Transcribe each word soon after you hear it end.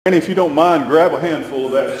And if you don't mind, grab a handful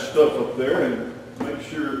of that stuff up there and make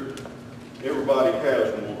sure everybody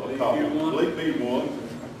has one. A copy. Leave me one.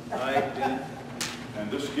 And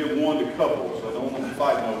just give one to couples. I don't want to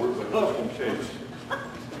fight over it, but just in case.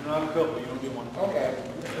 You're not a couple, you don't get one. Okay.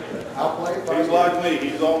 I'll play it. He's like me.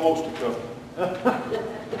 He's almost a couple.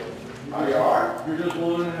 Oh, you are? You're just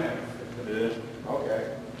one and a half. Yeah.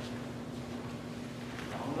 Okay.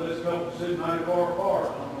 I'm gonna let this couple sit 90 far apart.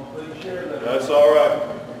 I don't know if they share that. That's all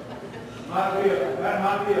right. That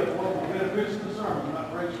might be a form of benefits in the sermon,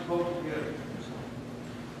 not bring some folks together.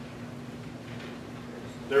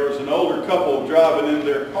 There was an older couple driving in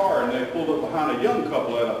their car, and they pulled up behind a young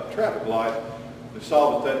couple at a traffic light. They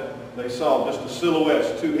saw they saw just the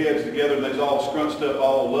silhouettes, two heads together, and they was all scrunched up,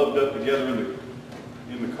 all loved up together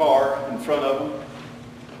in the car in front of them.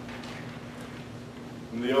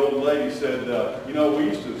 And the old lady said, "You know, we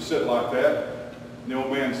used to sit like that." And the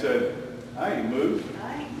old man said, "I ain't moved."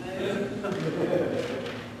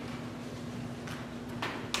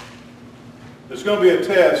 There's going to be a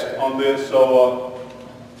test on this, so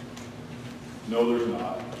no, there's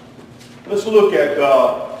not. Let's look at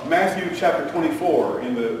Matthew chapter 24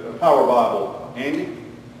 in the Power Bible. Andy?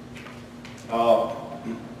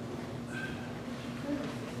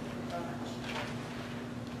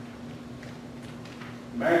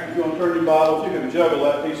 Matthew, if you want to turn your Bible, if you can juggle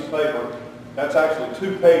that piece of paper, that's actually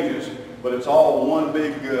 2 pages, but it's all one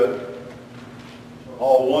big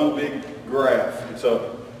graph. It's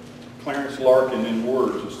a Clarence Larkin in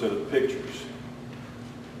words instead of pictures.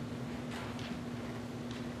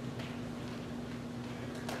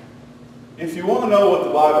 If you want to know what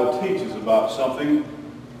the Bible teaches about something,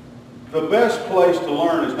 the best place to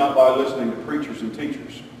learn is not by listening to preachers and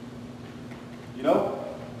teachers. You know?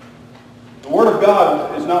 The Word of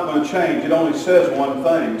God is not going to change. It only says one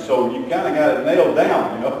thing, so you kind of got it nailed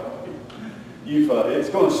down, you know? It's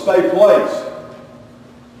going to stay place.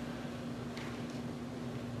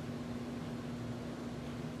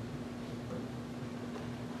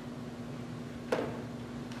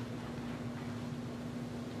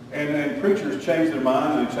 And preachers change their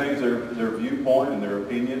mind and change their viewpoint and their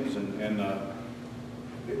opinions, and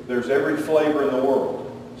there's every flavor in the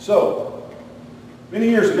world. So, many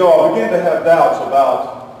years ago, I began to have doubts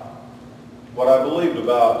about what I believed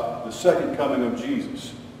about the second coming of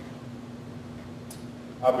Jesus.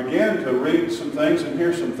 I began to read some things and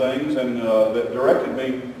hear some things and that directed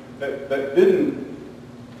me, that didn't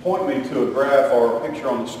point me to a graph or a picture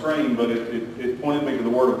on the screen, but it pointed me to the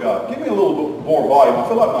Word of God. Give me a little bit more volume. I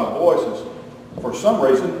feel like my voice is, for some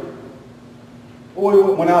reason, boy,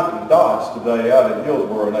 we went out to Dots today out in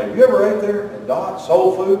Hillsboro. Have you ever ate there at Dots,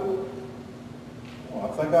 soul food? Well,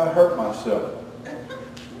 I think I hurt myself.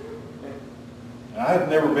 And I had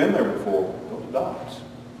never been there before. Go to Dots.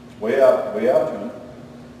 It's way out, you know.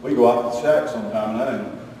 We go out to the shack sometime now,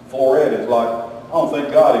 and Floret is like, I don't think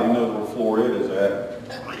God even knows where Floret is at.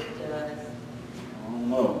 I don't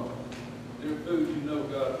know. Their food, you know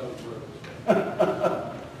God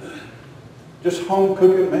knows. Just home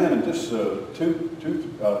cooking, man, and just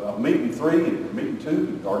meat and 3 and meat and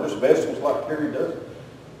 2, or just vegetables like Terry does.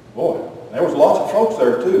 Boy, there was lots of folks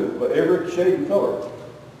there too, but every shade and color.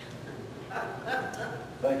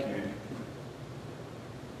 Thank you.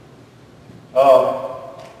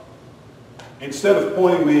 Instead of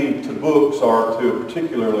pointing me to books or to a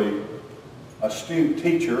particularly astute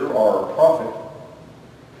teacher or a prophet,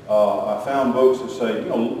 I found books that say, you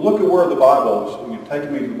know, look at where the Bible is.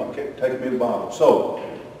 Take me to the Bible. So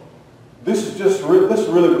this is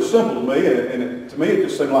really simple to me, and to me it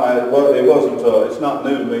just seemed like it wasn't. It's not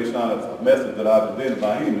new to me. It's not a method that I've invented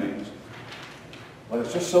by any means. But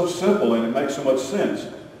it's just so simple, and it makes so much sense.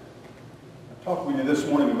 I talked with you this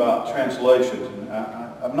morning about translations, and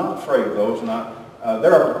I'm not afraid of those. And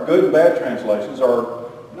there are good and bad translations,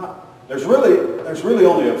 or not. There's really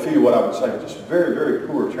only a few, what I would say, just very, very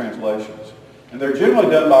poor translations. And they're generally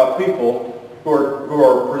done by people who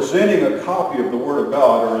are presenting a copy of the Word of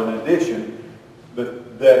God or an edition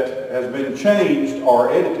that has been changed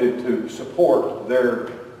or edited to support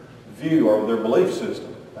their view or their belief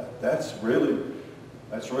system. That's really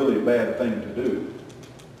a bad thing to do.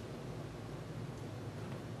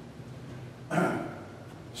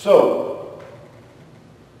 So,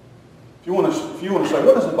 if you want to say,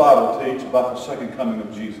 what does the Bible teach about the second coming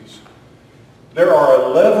of Jesus? There are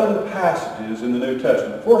 11 passages in the New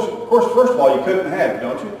Testament. Of course, first of all, you couldn't have it,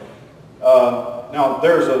 don't you? Now,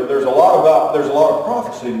 there's a lot of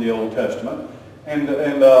prophecy in the Old Testament, and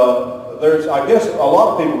there's, I guess, a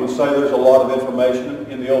lot of people would say there's a lot of information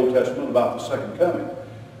in the Old Testament about the second coming.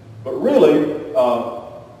 But really,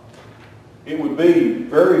 it would be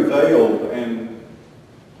very veiled and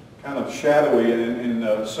kind of shadowy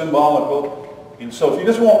and symbolical. And so if you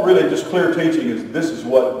just want really just clear teaching, this is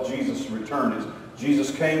what Jesus' return is.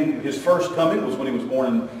 Jesus came, his first coming was when he was born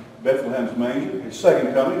in Bethlehem's manger. His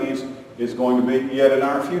second coming is going to be yet in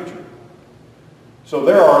our future. So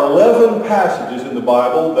there are 11 passages in the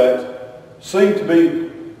Bible that seem to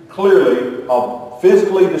be clearly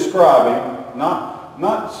physically describing, not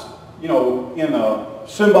in a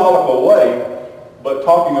symbolical way, but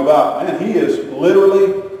talking about, man, he is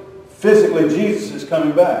literally, physically, Jesus is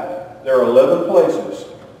coming back. There are 11 places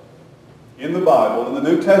in the Bible, in the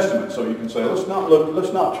New Testament, so you can say, let's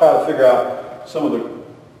not try to figure out some of the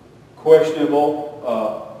questionable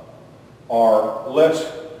or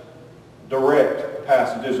less direct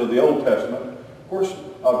passages of the Old Testament. Of course,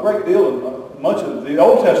 a great deal, much of the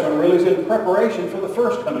Old Testament really is in preparation for the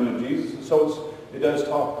first coming of Jesus, so it does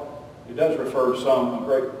refer a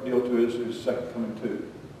great deal to his second coming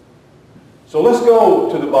too. So let's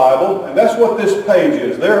go to the Bible, and that's what this page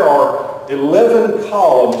is. There are 11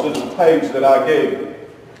 columns in the page that I gave you.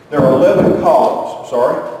 There are 11 columns,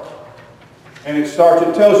 and it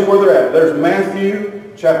tells you where they're at. There's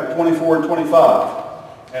Matthew chapter 24 and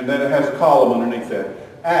 25, and then it has a column underneath that.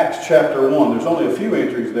 Acts chapter 1, there's only a few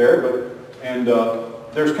entries there,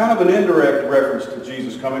 there's kind of an indirect reference to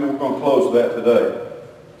Jesus coming. We're going to close that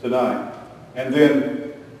tonight. And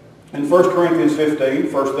then in 1 Corinthians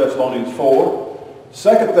 15, 1 Thessalonians 4, 2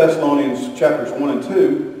 Thessalonians chapters 1 and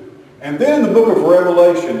 2, and then in the book of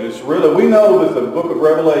Revelation, we know that the book of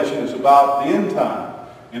Revelation is about the end time,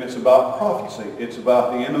 and it's about prophecy. It's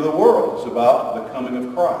about the end of the world. It's about the coming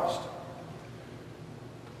of Christ.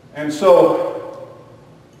 And so,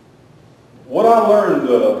 what I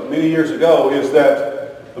learned many years ago is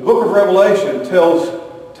that the book of Revelation tells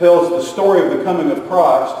the story of the coming of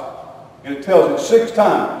Christ, and it tells it 6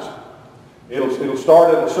 times. It'll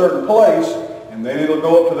start at a certain place, and then it'll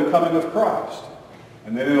go up to the coming of Christ.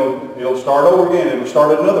 And then it'll start over again. It'll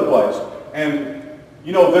start at another place. And,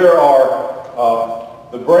 there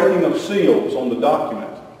are the breaking of seals on the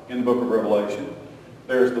document in the book of Revelation.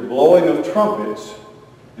 There's the blowing of trumpets,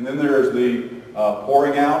 and then there's the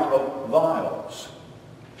pouring out of vials.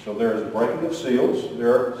 So there's the breaking of seals.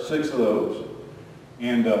 There are 6 of those.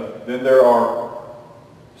 And then there are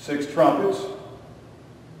 6 trumpets.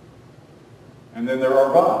 And then there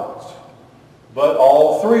are vials. But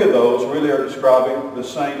all 3 of those really are describing the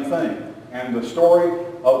same thing. And the story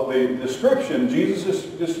of the description Jesus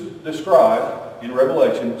described in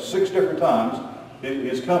Revelation 6 different times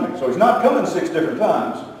is coming. So he's not coming 6 different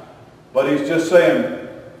times, but he's just saying,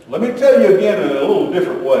 let me tell you again in a little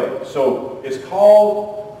different way. So it's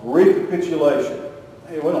called recapitulation.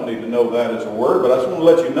 Hey, we don't need to know that as a word, but I just want to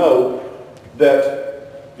let you know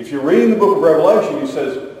that if you're reading the book of Revelation, he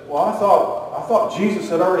says, well, I thought Jesus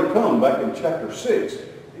had already come back in chapter 6.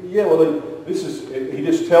 Yeah, well, he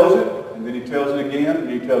just tells it, and then he tells it again, and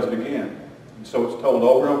he tells it again. And so it's told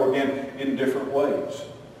over and over again in different ways.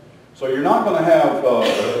 So you're not going to have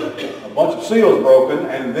a bunch of seals broken,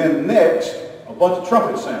 and then next, a bunch of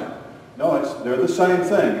trumpets sound. No, they're the same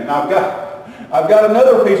thing. And I've got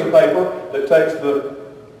another piece of paper that takes the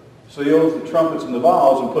seals, the trumpets, and the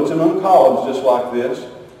vials and puts them on columns just like this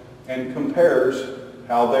and compares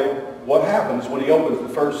what happens when he opens the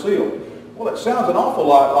first seal. Well, it sounds an awful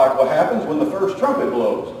lot like what happens when the first trumpet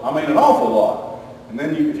blows. I mean, an awful lot. And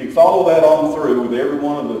then if you follow that on through with every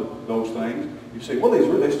one of those things, you see, well,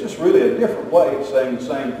 it's just really a different way of saying the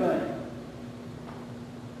same thing.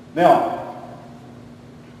 Now,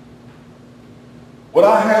 what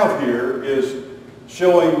I have here is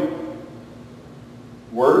showing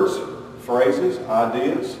words, phrases,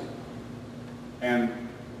 ideas, and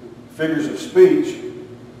figures of speech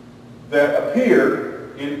that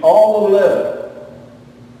appear in all 11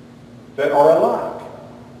 that are alike.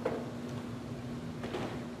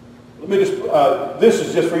 Let me just, this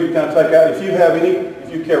is just for you to kind of take out. If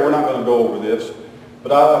you care, we're not going to go over this.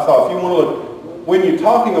 But I thought if you want to look, when you're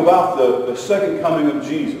talking about the second coming of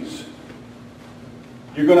Jesus,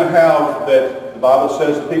 you're going to have that the Bible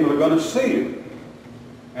says that people are going to see him.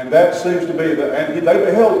 And that seems to be, and they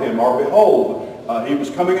beheld him, or behold, he was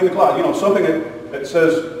coming in the cloud. Something that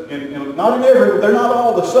says, not in every, they're not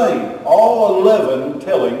all the same. All 11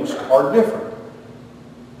 tellings are different.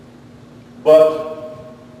 But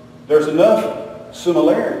there's enough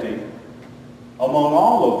similarity among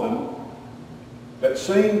all of them that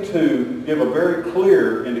seem to give a very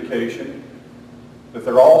clear indication that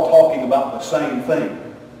they're all talking about the same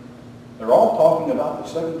thing. They're all talking about the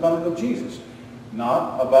second coming of Jesus,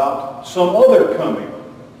 not about some other coming,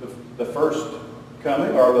 the first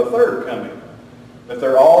coming or the third coming. That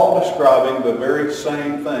they're all describing the very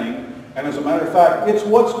same thing, And as a matter of fact, it's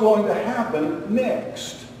what's going to happen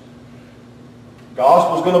next.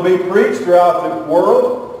 Gospel's going to be preached throughout the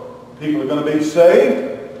world. People are going to be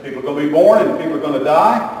saved. People are going to be born and people are going to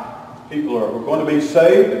die. People are going to be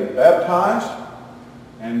saved and baptized.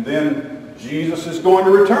 And then Jesus is going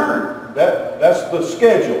to return. That's the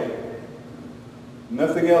schedule.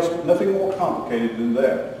 Nothing else, nothing more complicated than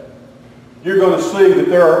that. You're going to see that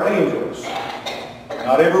there are angels.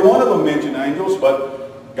 Not every one of them mention angels,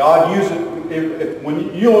 but God uses it.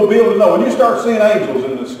 When you will be able to know, when you start seeing angels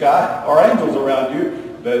in the sky, or angels around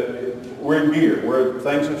you, that we're in gear, where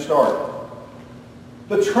things have started.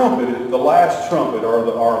 The trumpet, the last trumpet, or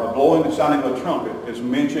the blowing and sounding of the trumpet, is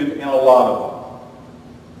mentioned in a lot of them.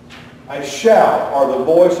 A shout, or the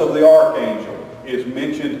voice of the archangel, is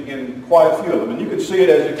mentioned in quite a few of them. And you can see it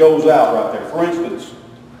as it goes out right there. For instance,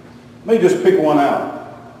 let me just pick one out.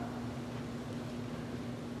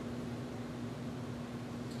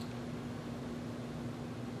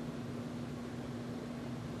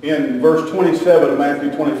 In verse 27 of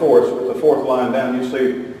Matthew 24, it's the fourth line down, you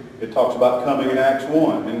see it talks about coming in Acts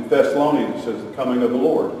 1. In Thessalonians it says the coming of the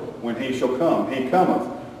Lord. When he shall come, he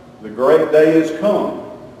cometh. The great day is come,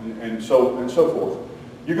 and so forth.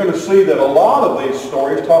 You're going to see that a lot of these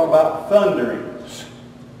stories talk about thunderings.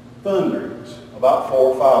 Thunderings. About 4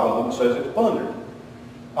 or 5 of them says it thundered.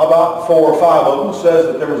 About 4 or 5 of them says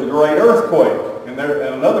that there was a great earthquake. And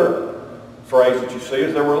another phrase that you see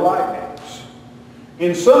is there were lightnings.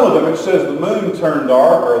 In some of them it says the moon turned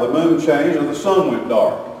dark, or the moon changed, or the sun went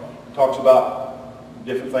dark. It talks about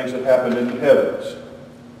different things that happened in the heavens.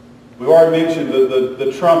 We've already mentioned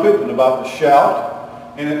the trumpet and about the shout.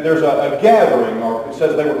 And there's a gathering, or it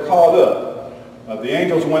says they were caught up. The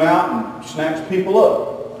angels went out and snatched people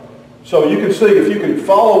up. So you can see, if you can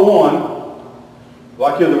follow one,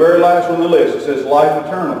 like in the very last one on the list, it says life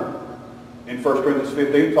eternal. In 1 Corinthians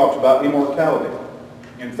 15 it talks about immortality.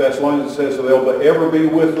 In Thessalonians it says that they'll ever be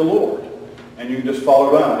with the Lord. And you can just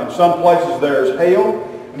follow around. In some places there's hail.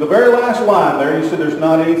 In the very last line there, you see there's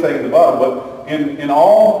not anything in the bottom, but in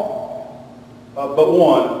all but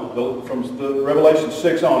one, from the Revelation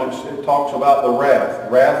 6 on, it talks about the wrath.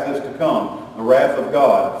 Wrath is to come. The wrath of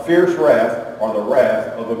God. Fierce wrath, or the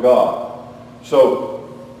wrath of a God. So,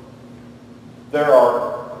 there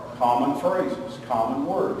are common phrases, common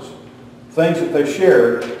words, things that they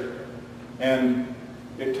shared, and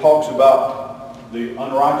it talks about the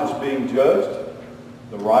unrighteous being judged,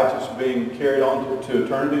 the righteous being carried on to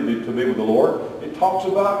eternity to be with the Lord. It talks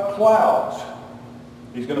about clouds.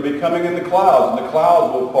 He's going to be coming in the clouds, and the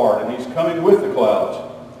clouds will part, and he's coming with the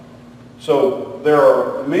clouds. So there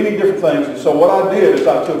are many different things. And so what I did is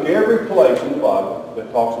I took every place in the Bible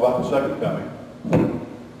that talks about the second coming,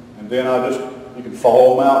 and then you can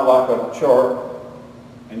follow them out like a chart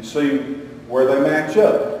and see where they match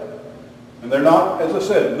up. And they're not, as I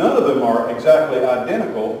said, none of them are exactly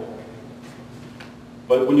identical.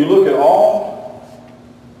 But when you look at all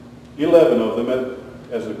 11 of them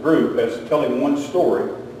as a group, as telling one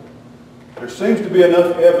story, there seems to be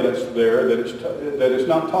enough evidence there that it's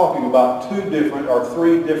not talking about 2 different or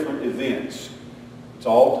 3 different events. It's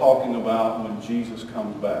all talking about when Jesus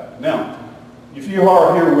comes back. Now, if you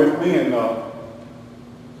are here with me in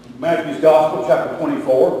Matthew's Gospel, chapter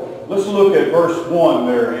 24, let's look at verse 1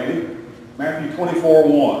 there, Andy. Matthew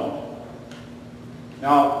 24:1.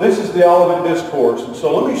 Now, this is the Olivet Discourse. And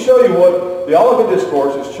so let me show you what the Olivet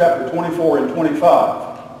Discourse is, chapter 24 and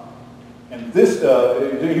 25. And this,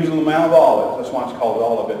 he's on the Mount of Olives. That's why it's called the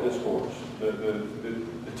Olivet Discourse,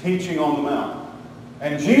 the teaching on the Mount.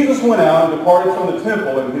 And Jesus went out and departed from the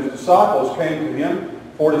temple, and his disciples came to him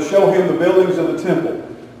to show him the buildings of the temple.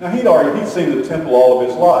 Now, he'd seen the temple all of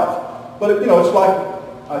his life. But, it's like,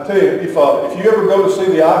 I tell you, if you ever go to see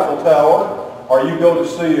the Eiffel Tower, or you go to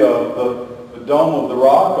see the Dome of the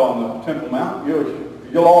Rock on the Temple Mount,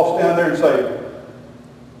 you'll all stand there and say,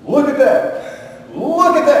 look at that,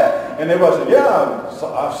 look at that. And everybody said, yeah,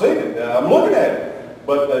 I've seen it, I'm looking at it.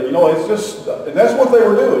 But, it's just, and that's what they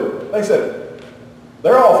were doing. They said,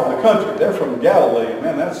 they're all from the country. They're from Galilee.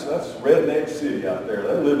 Man, that's redneck city out there.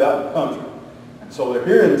 They lived out in the country. And so they're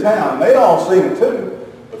here in town. They'd all seen it too.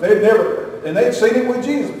 But they'd seen it with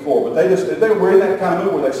Jesus before. But they were in that kind of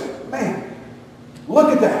mood where they said, man, look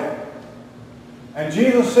at that. And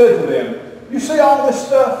Jesus said to them, you see all this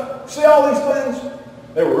stuff? See all these things?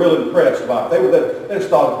 They were really impressed by it. They just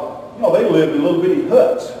thought, they lived in little bitty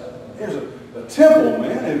huts. Here's a temple,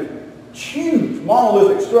 man, and huge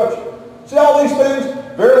monolithic structure. See all these things?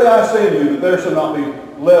 Verily I say to you that there shall not be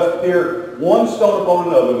left here one stone upon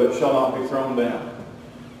another that shall not be thrown down.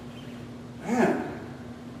 Man.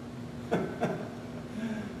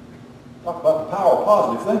 Talk about the power of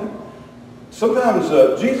positive thinking. Sometimes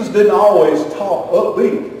Jesus didn't always talk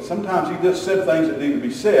upbeat. Sometimes he just said things that need to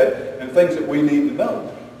be said and things that we need to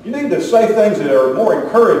know. You need to say things that are more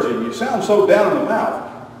encouraging. You sound so down in the mouth.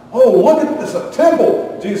 Oh, look at this, a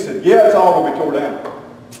temple. Jesus said, yeah, it's all going to be torn down.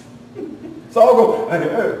 It's all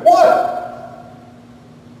going, what?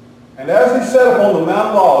 And as he sat upon the Mount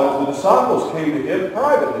of Olives, the disciples came to him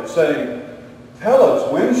privately, saying, tell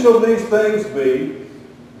us, when shall these things be?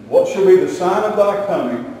 And what shall be the sign of thy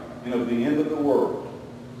coming and of the end of the world?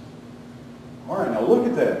 All right, now look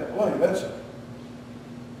at that. Boy, that's it.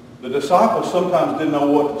 The disciples sometimes didn't know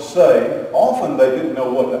what to say. Often they didn't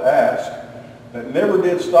know what to ask. That never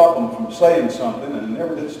did stop them from saying something, and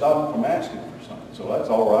never did stop them from asking for something. So that's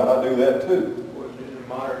all right. I do that too. Of course, in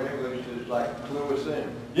modern English, it's like clue us in.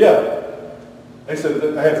 Yeah. They said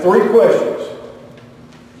that they had 3 questions.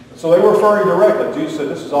 So they were referring directly. Jesus said,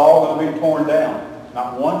 this is all going to be torn down.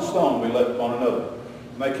 Not one stone will be left upon another.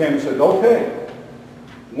 And they came and said, okay,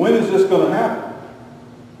 when is this going to happen?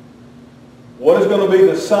 What is going to be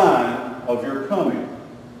the sign of your coming?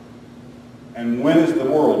 And when is the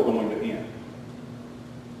world going to end?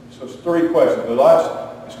 So it's 3 questions. The last,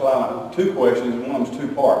 it's like 2 questions, and one of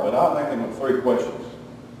them's 2-part, but I think of 3 questions.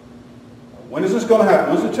 When is this going to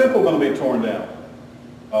happen? When's the temple going to be torn down?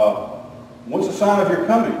 What's the sign of your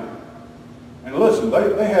coming? And listen,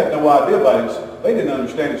 they had no idea about his, they didn't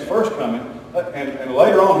understand his first coming. And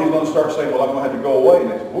later on, he's going to start saying, well, I'm going to have to go away.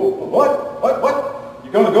 And they said, what?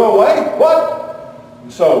 You're going to go away? What?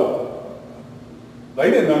 And so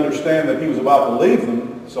they didn't understand that he was about to leave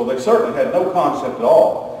them, so they certainly had no concept at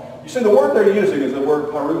all. You see, the word they're using is the word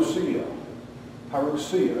parousia.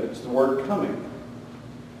 Parousia, it's the word coming.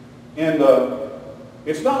 And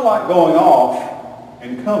it's not like going off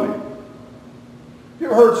and coming. You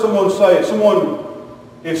ever heard someone say,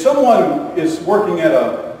 if someone is working at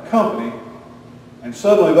a company and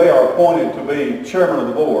suddenly they are appointed to be chairman of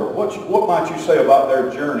the board, what might you say about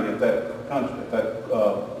their journey at that country, at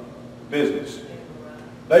that business?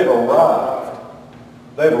 They've arrived.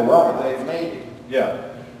 They've arrived. They've made it. Yeah.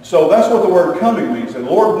 So that's what the word coming means. And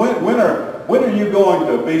Lord, when are you going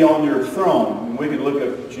to be on your throne? And we can look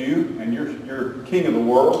at you and you're king of the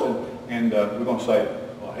world, and we're going to say,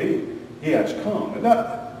 well, he has come. And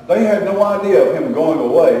they had no idea of him going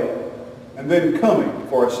away and then coming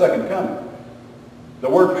for a second coming. The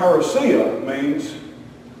word parousia means,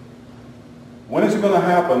 when is it going to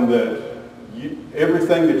happen that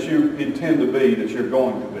everything that you intend to be, that you're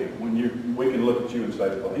going to be? When we can look at you and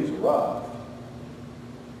say, well, he's arrived.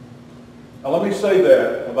 Now let me say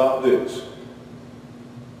that about this.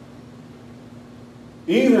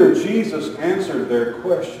 Either Jesus answered their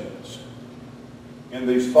questions in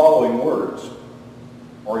these following words,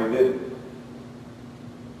 or he didn't.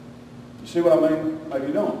 You see what I mean? Maybe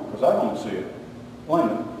you don't, because I don't see it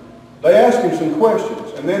plainly. They asked him some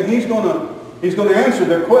questions, and then he's going to answer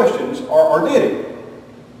their questions, or did he?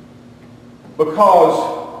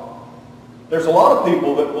 Because there's a lot of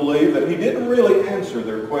people that believe that he didn't really answer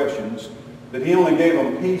their questions, that he only gave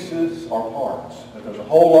them pieces or parts, that there's a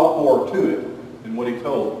whole lot more to it than what he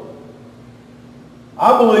told them.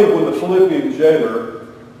 I believe when the Philippian jailer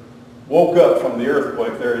woke up from the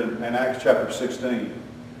earthquake there in Acts chapter 16,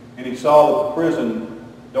 and he saw that the prison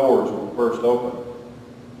doors were burst open,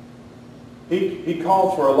 he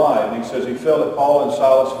called for a light, and he says he fell at Paul and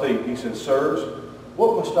Silas' feet. He said, sirs,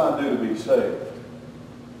 what must I do to be saved?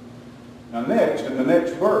 Now next, in the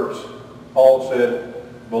next verse, Paul said,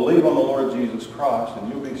 believe on the Lord Jesus Christ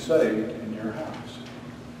and you'll be saved in your house.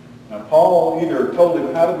 Now Paul either told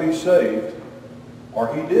him how to be saved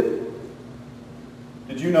or he didn't.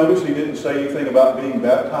 Did you notice he didn't say anything about being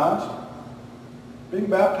baptized? Being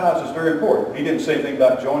baptized is very important. He didn't say anything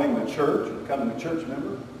about joining the church or becoming a church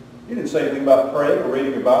member. He didn't say anything about praying or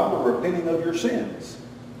reading your Bible or repenting of your sins.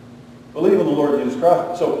 Believe in the Lord Jesus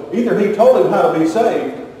Christ. So either he told him how to be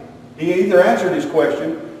saved, he either answered his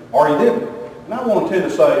question or he didn't. And I want to tend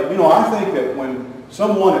to say, I think that when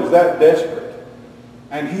someone is that desperate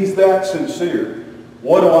and he's that sincere,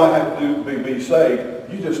 what do I have to do to be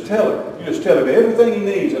saved? You just tell him. You just tell him everything he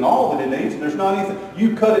needs and all that he needs, and there's not anything.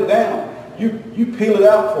 You cut it down. You peel it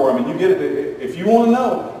out for him, and you get it. If you want to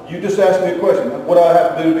know, you just ask me a question. What do I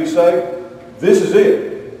have to do to be saved? This is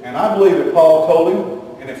it. And I believe that Paul told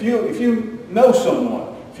him. And if you know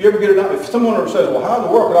someone, if you ever get it out, if someone ever says, well, how in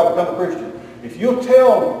the world could I become a Christian? If you'll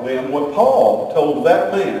tell them what Paul told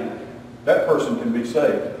that man, that person can be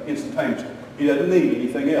saved instantaneously. He doesn't need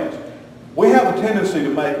anything else. We have a tendency to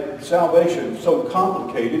make salvation so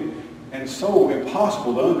complicated and so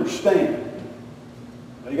impossible to understand.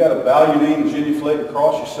 You got to bow your knee and genuflect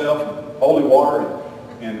across yourself in holy water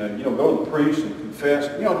and go to the priest and confess.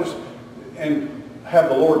 and have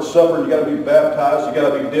the Lord's Supper, and you got to be baptized, you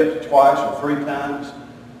got to be dipped twice or 3 times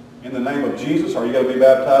in the name of Jesus, or you got to be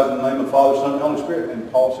baptized in the name of the Father, Son, and Holy Spirit.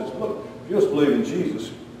 And Paul says, look, if you just believe in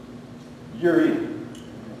Jesus, you're in.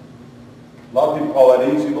 A lot of people call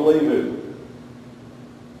that easy believing.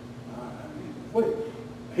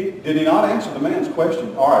 Did he not answer the man's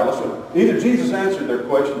question? All right, let's look. Either Jesus answered their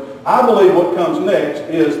question. I believe what comes next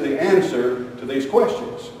is the answer to these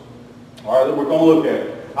questions. All right, we're going to look at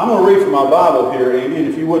it. I'm going to read from my Bible here, and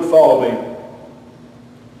if you would follow me.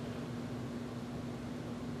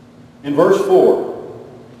 In verse 4,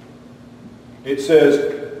 it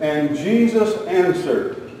says, and Jesus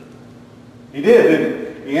answered. He did,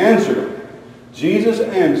 didn't he? He answered them. Jesus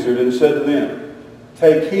answered and said to them,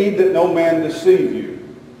 take heed that no man deceive you.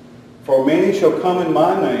 For many shall come in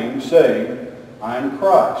my name, saying, I am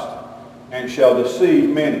Christ, and shall deceive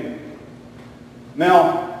many.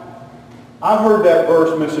 Now, I've heard that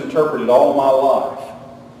verse misinterpreted all my life.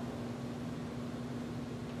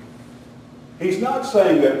 He's not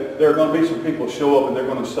saying that there are going to be some people show up and they're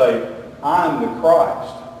going to say, I'm the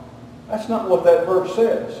Christ. That's not what that verse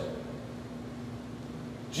says.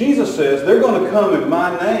 Jesus says they're going to come in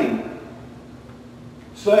my name,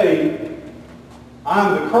 saying,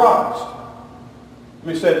 I'm the Christ.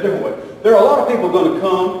 Let me say it a different way. There are a lot of people going to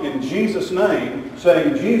come in Jesus' name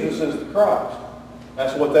saying Jesus is the Christ.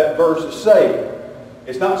 That's what that verse is saying.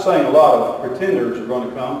 It's not saying a lot of pretenders are going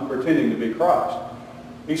to come pretending to be Christ.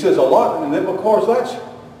 He says a lot, and then of course that's,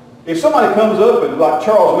 if somebody comes up and like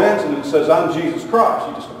Charles Manson and says, I'm Jesus Christ,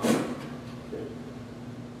 you just go,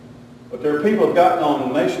 but there are people who have gotten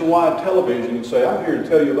on nationwide television and say, I'm here to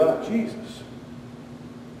tell you about Jesus.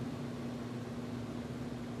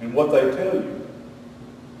 And what they tell you,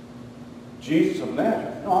 Jesus of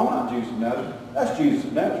Nazareth. No, I'm not Jesus of Nazareth. That's Jesus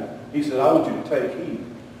of Nazareth. He says, I want you to take heed.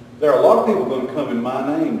 There are a lot of people going to come in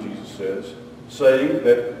my name, Jesus says, saying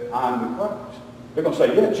that I'm the Christ. They're going to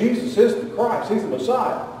say, yeah, Jesus is the Christ. He's the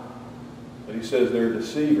Messiah. But he says they're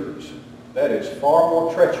deceivers. That is far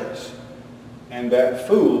more treacherous. And that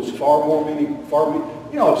fools far more many.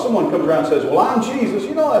 You know, if someone comes around and says, well, I'm Jesus,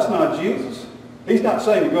 you know that's not Jesus. He's not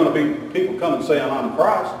saying there's going to be people come and say I'm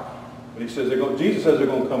Christ. But he says Jesus says they're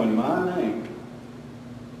going to come in my name.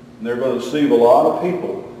 And they're going to deceive a lot of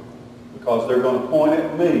people because they're going to point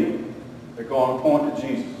at me. They're going to point to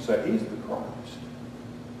Jesus and say, he's the Christ.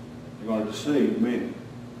 They're going to deceive many.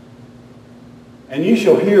 And you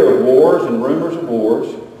shall hear of wars and rumors of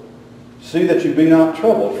wars. See that you be not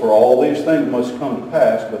troubled, for all these things must come to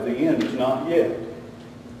pass, but the end is not yet.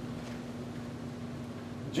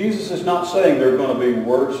 Jesus is not saying there are going to be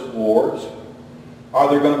worse wars. Are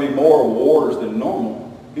there going to be more wars than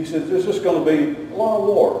normal? He says there's just going to be a lot of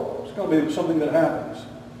war. It's going to be something that happens.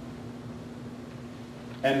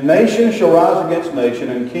 And nation shall rise against nation,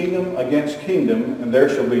 and kingdom against kingdom, and there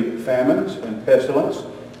shall be famines and pestilence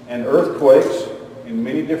and earthquakes in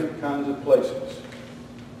many different kinds of places.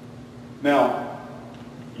 Now,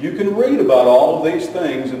 you can read about all of these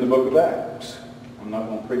things in the book of Acts. I'm not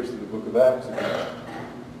going to preach through the book of Acts again.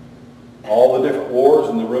 All the different wars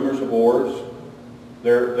and the rumors of wars,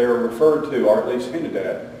 they're referred to, or at least hinted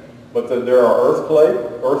at. But there are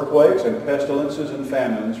earthquakes and pestilences and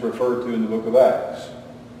famines referred to in the book of Acts.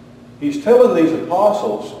 He's telling these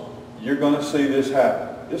apostles, you're going to see this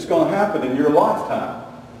happen. It's going to happen in your lifetime.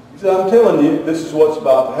 He said, I'm telling you, this is what's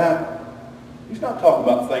about to happen. He's not talking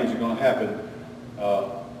about things that are going to happen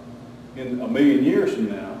in 1,000,000 years from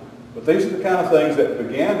now. But these are the kind of things that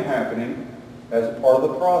began happening as a part of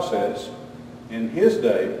the process in his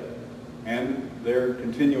day, and they're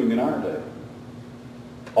continuing in our day.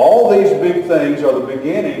 All these big things are the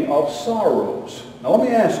beginning of sorrows. Now let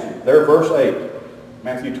me ask you, there, verse 8,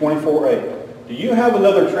 Matthew 24:8. Do you have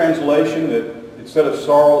another translation that instead of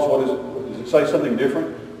sorrows, what is it? Does it say something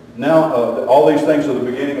different? Now, all these things are the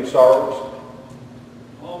beginning of sorrows.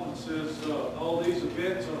 It says all these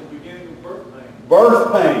events are the beginning of birth pains.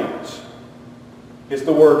 Birth pains. It's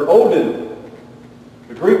the word odin.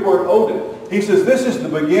 The Greek word odin. He says this is the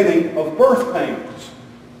beginning of birth pains.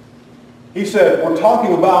 He said, we're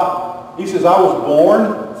talking about, he says, I was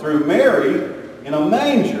born through Mary in a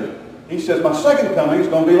manger. He says, my second coming is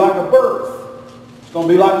going to be like a birth. It's going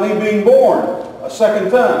to be like me being born a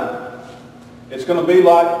second time. It's going to be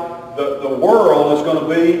like the world is going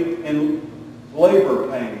to be in labor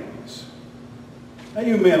pains. Now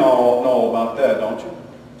you men all know about that, don't you?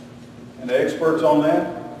 And the experts on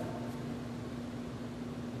that?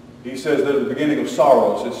 He says they're the beginning of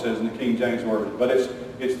sorrows, it says in the King James Version. But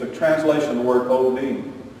it's the translation of the word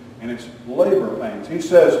odin. And it's labor pains. He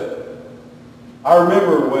says, I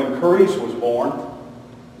remember when Carice was born,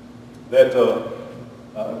 that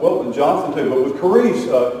well, and Jonathan too, but with Carice,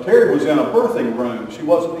 Terry was in a birthing room. She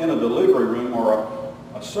wasn't in a delivery room or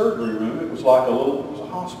a surgery room. It was like it was a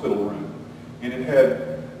hospital room. And it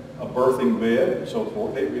had a birthing bed and so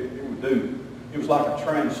forth. It was like a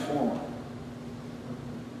transformer.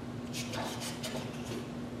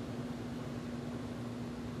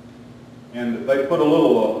 And they put a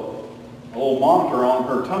little monitor on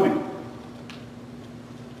her tummy.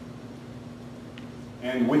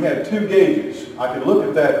 And we had 2 gauges. I could look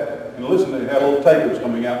at that and listen. It had little tapers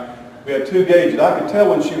coming out. We had 2 gauges. I could tell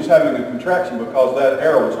when she was having a contraction because that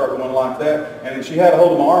arrow would start going like that. And she had a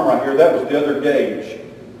hold of my arm right here. That was the other gauge.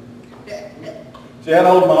 She had a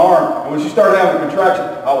hold of my arm. And when she started having a contraction,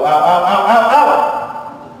 ow, ow, ow, ow, ow,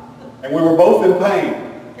 ow. And we were both in pain.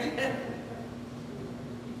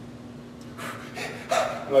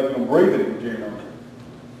 Like breathing, you know.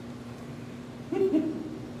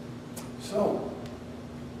 So,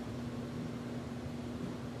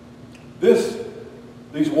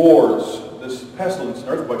 these wars, this pestilence and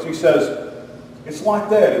earthquakes, he says, it's like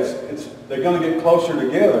that. They're going to get closer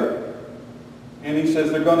together, and he says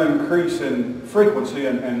they're going to increase in frequency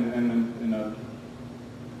and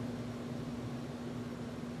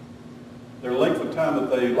their length of time that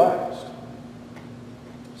they last.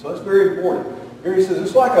 So that's very important. Here he says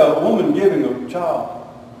it's like a woman giving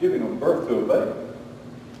birth to a baby.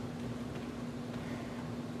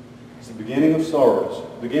 It's the beginning of sorrows,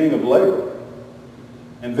 the beginning of labor.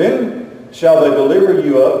 And then shall they deliver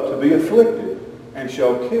you up to be afflicted, and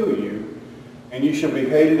shall kill you, and you shall be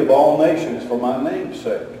hated of all nations for my name's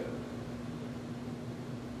sake.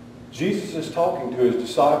 Jesus is talking to his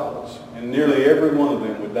disciples, and nearly every one of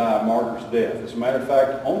them would die a martyr's death. As a matter of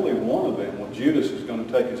fact, only one of them, well, Judas is going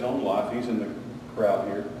to take his own life. He's in the crowd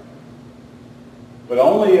here. But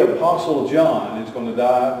only Apostle John is going to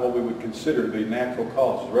die what we would consider to be natural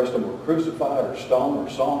causes. The rest of them were crucified or stoned or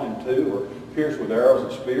sawn in two or pierced with arrows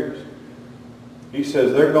and spears. He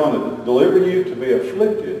says they're going to deliver you to be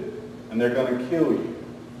afflicted, and they're going to kill you.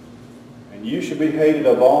 And you shall be hated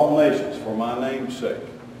of all nations for my name's sake.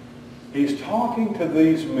 He's talking to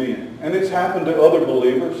these men. And it's happened to other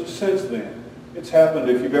believers since then. It's happened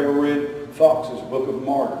if you've ever read Fox's Book of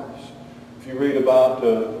Martyrs. If you read about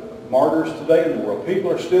martyrs today in the world,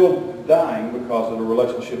 people are still dying because of their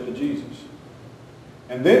relationship to Jesus.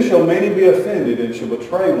 And then shall many be offended, and shall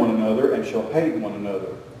betray one another, and shall hate one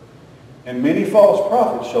another. And many false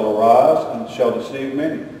prophets shall arise, and shall deceive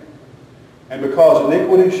many. And because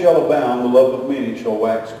iniquity shall abound, the love of many shall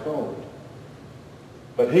wax cold.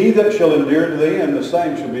 But he that shall endure to the end, the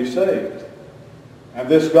same shall be saved. And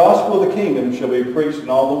this gospel of the kingdom shall be preached in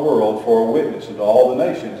all the world for a witness unto all the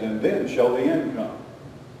nations, and then shall the end come.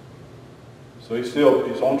 So he's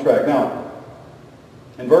on track. Now,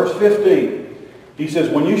 in verse 15, he says,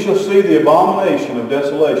 when you shall see the abomination of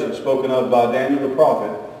desolation spoken of by Daniel the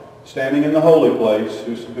prophet, standing in the holy place,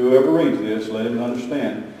 whoever reads this, let him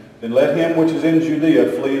understand, then let him which is in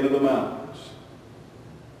Judea flee into the mountains.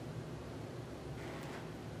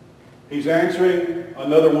 He's answering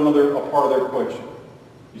a part of their question.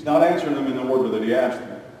 He's not answering them in the order that he asked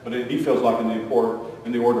them, but he feels like in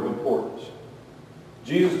the order of importance.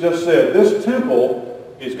 Jesus just said, this temple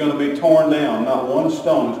is going to be torn down. Not one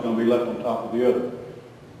stone is going to be left on top of the other.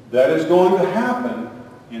 That is going to happen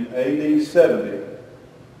in AD 70.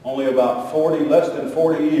 Only about less than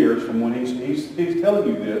 40 years from when he's telling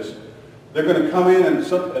you this. They're going to come in and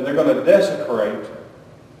they're going to desecrate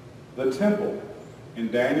the temple. In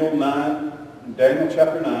Daniel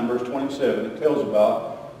chapter 9, verse 27, it tells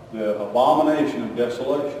about the abomination of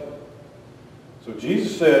desolation. So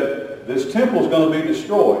Jesus said, this temple is going to be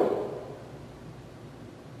destroyed.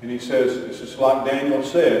 And he says, it's just like Daniel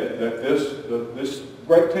said, that this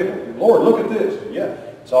great temple, Lord, look at this. Yeah,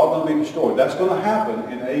 it's all going to be destroyed. That's going to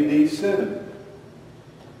happen in AD 70.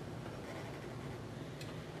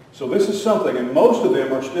 So this is something, and most of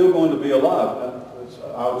them are still going to be alive.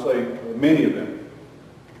 I would say many of them.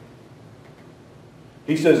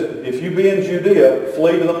 He says, if you be in Judea,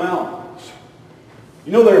 flee to the mountains.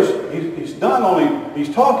 You know, he's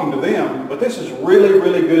talking to them, but this is really,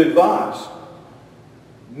 really good advice.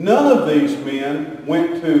 None of these men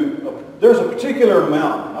went to, there's a particular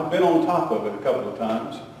mountain. I've been on top of it a couple of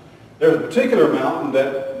times. There's a particular mountain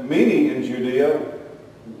that many in Judea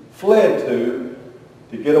fled to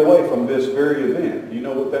get away from this very event. Do you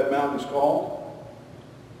know what that mountain is called?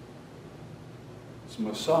 It's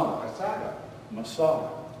Masada. Masada.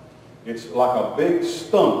 It's like a big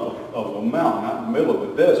stump of a mountain out in the middle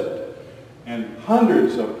of the desert. And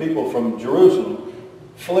hundreds of people from Jerusalem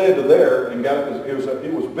fled to there and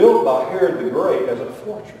it was built by Herod the Great as a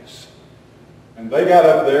fortress. And they got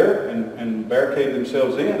up there and barricaded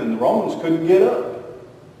themselves in, and the Romans couldn't get up.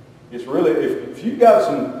 It's really, if you've got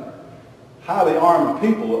some highly armed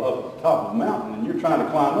people up the top of a mountain and you're trying to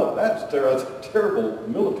climb up, that's a terrible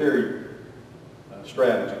military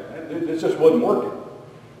strategy. It just wasn't working.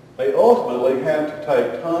 They ultimately had to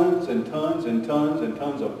take tons and tons and tons and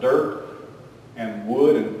tons of dirt and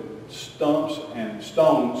wood and stumps and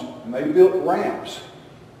stones, and they built ramps.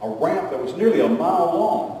 A ramp that was nearly a mile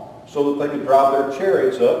long so that they could drive their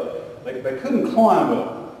chariots up. They couldn't climb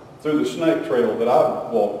up through the snake trail that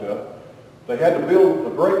I walked up. They had to build a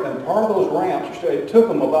great, and part of those ramps, it took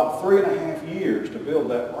them about 3.5 years to build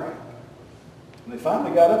that ramp. And they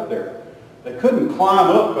finally got up there. They couldn't climb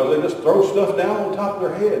up because they just throw stuff down on top of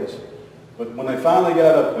their heads. But when they finally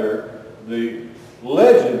got up there, the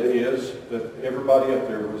legend is that everybody up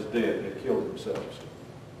there was dead. They killed themselves.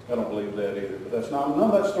 I don't believe that either, but that's not,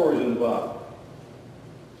 none of that story's in the Bible.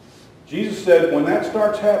 Jesus said, when that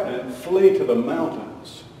starts happening, flee to the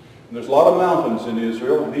mountains. And there's a lot of mountains in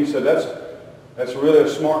Israel, and he said that's really a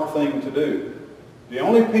smart thing to do. The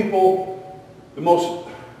only people,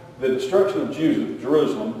 the destruction of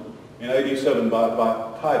Jerusalem in AD 7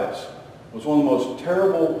 by Titus was one of the most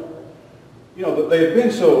terrible, that they had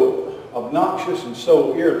been so obnoxious and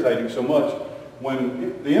so irritating so much.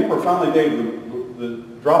 When the emperor finally gave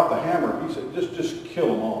dropped the hammer, he said, just kill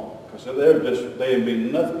them all. Because they had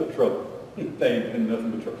been nothing but trouble. They had been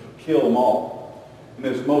nothing but trouble. Kill them all. And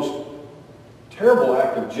it's the most terrible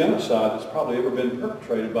act of genocide that's probably ever been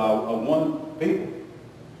perpetrated by one people.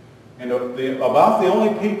 And about the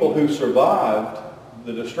only people who survived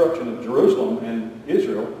the destruction of Jerusalem and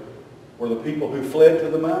Israel were the people who fled to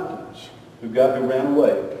the mountains, who ran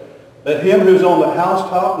away. Let him who's on the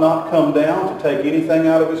housetop not come down to take anything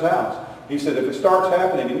out of his house. He said, if it starts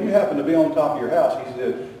happening and you happen to be on top of your house, he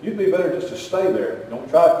said, you'd be better just to stay there. Don't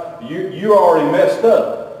try. You're already messed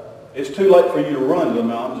up. It's too late for you to run to the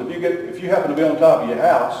mountains. If you happen to be on top of your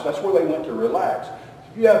house, that's where they went to relax.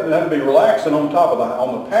 If you happen to be relaxing on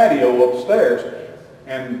the patio upstairs,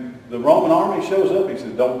 and the Roman army shows up, he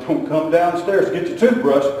said, don't come downstairs to get your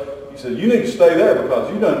toothbrush. He said, you need to stay there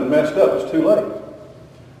because you done messed up. It's too late.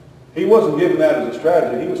 He wasn't giving that as a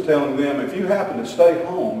strategy. He was telling them, if you happen to stay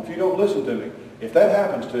home, if you don't listen to me, if that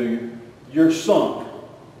happens to you, you're sunk.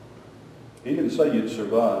 He didn't say you'd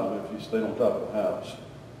survive if you stayed on top of the house.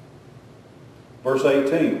 Verse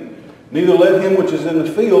 18, neither let him which is in the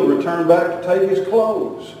field return back to take his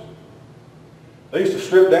clothes. They used to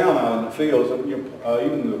strip down out in the fields.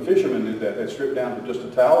 Even the fishermen did that. They'd strip down to just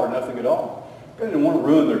a towel or nothing at all. They didn't want to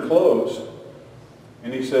ruin their clothes.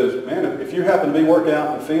 And he says, man, if you happen to be working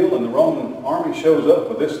out in the field and the Roman army shows up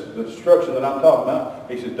with the destruction that I'm talking about,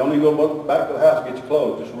 he says, don't even go back to the house and get your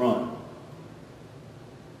clothes, just run.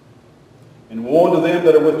 And woe unto them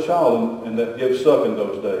that are with child and that give suck in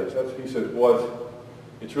those days. He says, boy,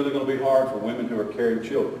 it's really going to be hard for women who are carrying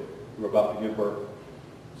children, who are about to give birth.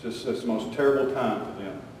 It's the most terrible time for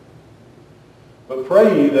them. But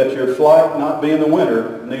pray ye that your flight not be in the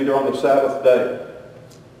winter, neither on the Sabbath day.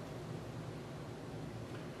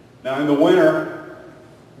 Now in the winter,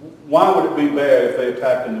 why would it be bad if they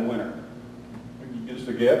attacked in the winter? Just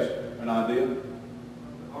a guess, an idea?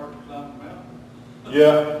 Hard to climb the mountain.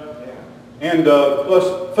 Yeah. And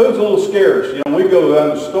plus, food's a little scarce. We go down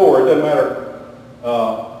to the store, it doesn't matter.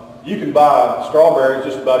 You can buy strawberries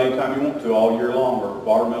just about any time you want to all year long, or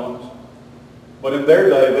watermelons. But in their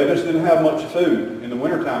day, they just didn't have much food. In the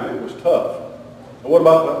wintertime, it was tough. And what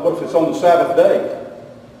if it's on the Sabbath day?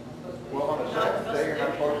 Well, on the Sabbath day, you're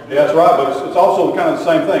not supposed to. Yeah, that's right, but it's also kind of the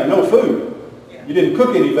same thing. No food. You didn't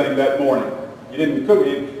cook anything that morning. You didn't cook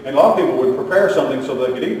it. And a lot of people would prepare something so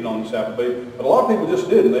they could eat it on the Sabbath day. But a lot of people just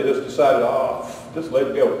didn't. They just decided, just let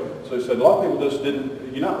it go. So he said a lot of people just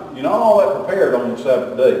didn't, you're not all that prepared on the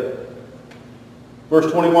Sabbath day.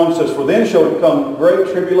 Verse 21 says, for then shall come great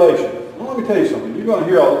tribulation. Well, let me tell you something. You're going to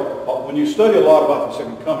hear, when you study a lot about the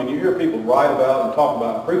second coming, you hear people write about and talk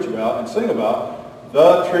about and preach about and sing about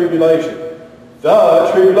the tribulation.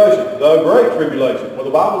 The tribulation. The great tribulation. Well,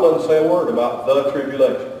 the Bible doesn't say a word about the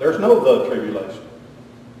tribulation. There's no the tribulation.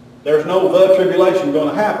 There's no the tribulation going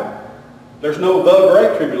to happen. There's no the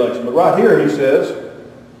great tribulation. But right here he says,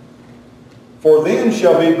 for then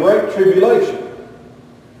shall be great tribulation.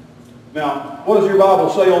 Now, what does your Bible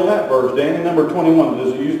say on that verse, Danny? Number 21.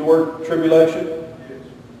 Does it use the word tribulation? Yes.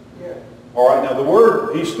 Yeah. All right, now the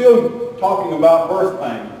word, he's still talking about birth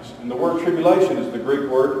pains. And the word tribulation is the Greek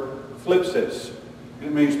word phlipsis. And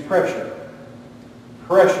it means pressure.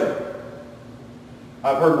 Pressure.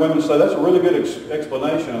 I've heard women say that's a really good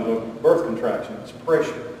explanation of a birth contraction. It's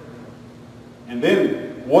pressure. And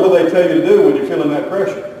then, what do they tell you to do when you're feeling that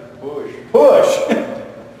pressure? Push. Push.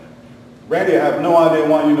 Randy, I have no idea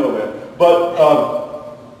why you know that. But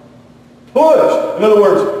push. In other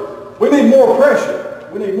words, we need more pressure.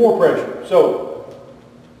 We need more pressure. So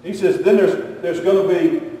he says, then there's going to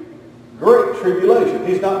be great tribulation.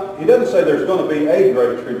 He doesn't say there's going to be a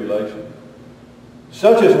great tribulation.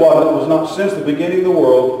 Such as what it was not since the beginning of the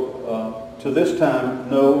world to this time,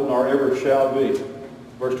 no, nor ever shall be.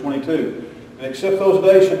 Verse 22. And except those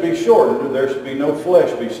days should be shortened, there should be no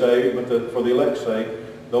flesh be saved, but for the elect's sake,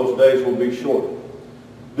 those days will be shortened.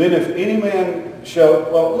 Then if any man shall,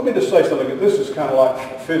 well, let me just say something. This is kind of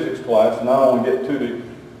like physics class, and I don't want to get too deep.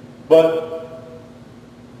 But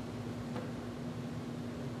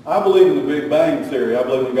I believe in the Big Bang Theory. I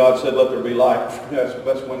believe when God said, let there be light.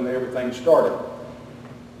 That's when everything started.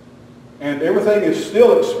 And everything is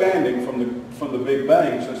still expanding from the Big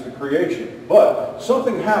Bang since the creation. But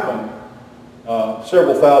something happened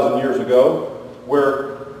several thousand years ago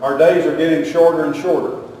where our days are getting shorter and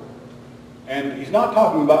shorter. And he's not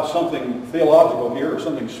talking about something theological here or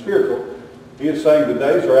something spiritual. He is saying the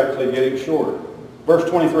days are actually getting shorter. Verse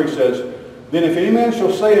 23 says, then if any man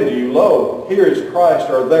shall say unto you, lo, here is Christ,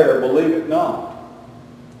 or there, believe it not.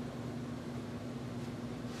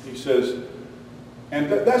 He says,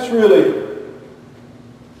 and that's really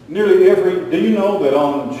nearly every, do you know that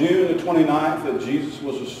on June the 29th that Jesus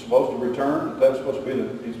was supposed to return? That's supposed to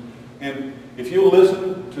be and if you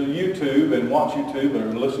listen to YouTube and watch YouTube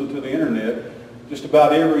and listen to the internet, just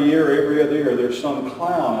about every year, every other year, there's some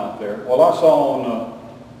clown out there. Well, I saw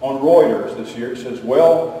on Reuters this year, it says,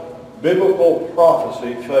 well, biblical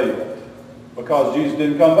prophecy failed because Jesus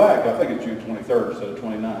didn't come back. I think it's June 23rd instead of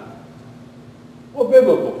 29th. Well,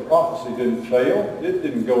 biblical prophecy didn't fail. It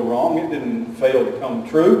didn't go wrong. It didn't fail to come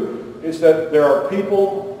true. It's that there are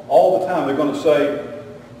people all the time, they're going to say,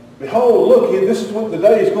 behold, look, this is what the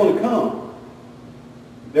day is going to come.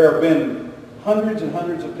 There have been hundreds and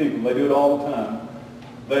hundreds of people. They do it all the time.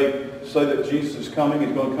 They say that Jesus is coming.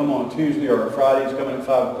 He's going to come on Tuesday or Friday. He's coming at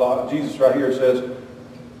 5 o'clock. Jesus right here says,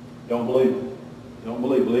 don't believe it. Don't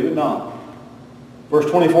believe it. Believe it not. Verse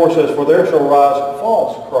 24 says, for there shall rise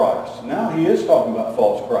false Christs. Now he is talking about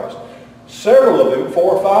false Christ. Several of them, 4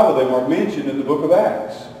 or 5 of them, are mentioned in the book of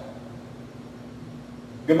Acts.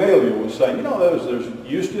 Gamaliel was saying, you know, there's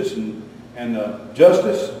Eustace and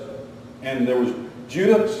Justice, and there was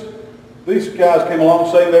Judas. These guys came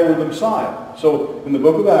along saying they were the Messiah. So in the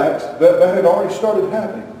book of Acts, that had already started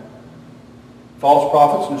happening. False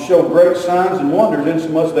prophets, and show great signs and wonders,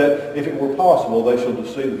 insomuch that if it were possible, they shall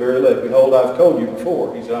deceive the very elect. Behold, I've told you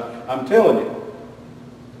before. He said, I'm telling you.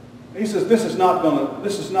 He says, this is not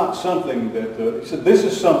something that, he said, this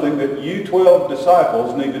is something that you 12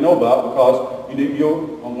 disciples need to know about, because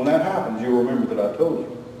when that happens, you'll remember that I told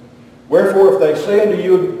you. Wherefore, if they say unto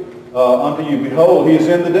you, behold, he is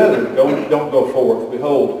in the desert, don't go forth.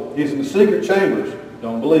 Behold, he is in the secret chambers,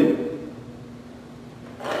 don't believe it.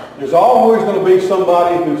 There's always going to be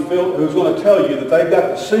somebody who's going to tell you that they've got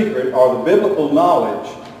the secret or the biblical knowledge,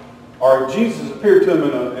 or Jesus appeared to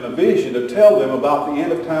them in a vision to tell them about the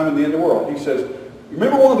end of time and the end of the world. He says,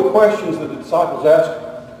 remember one of the questions that the disciples asked?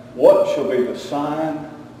 What shall be the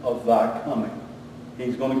sign of thy coming?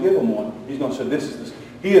 He's going to give them one. He's going to say, this is this.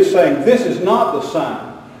 He is saying, this is not the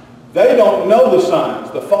sign. They don't know the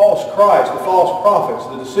signs, the false Christ, the false prophets,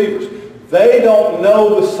 the deceivers. They don't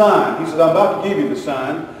know the sign. He says, I'm about to give you the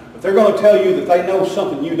sign. They're going to tell you that they know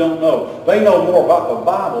something you don't know. They know more about the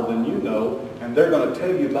Bible than you know, and they're going to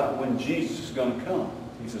tell you about when Jesus is going to come.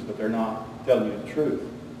 He says, but they're not telling you the truth.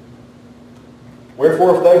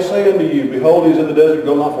 Wherefore, if they say unto you, behold, he is in the desert,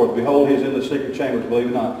 go not forth. Behold, he is in the secret chambers, believe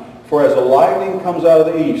it not. For as the lightning comes out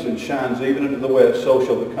of the east and shines even into the west, so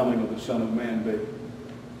shall the coming of the Son of Man be.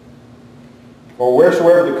 For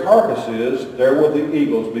wheresoever the carcass is, there will the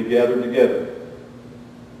eagles be gathered together.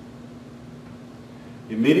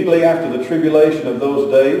 Immediately after the tribulation of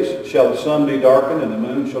those days shall the sun be darkened, and the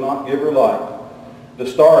moon shall not give her light. The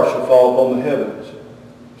stars shall fall upon the heavens,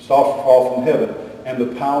 stars shall fall from heaven, and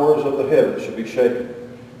the powers of the heavens shall be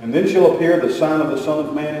shaken. And then shall appear the sign of the Son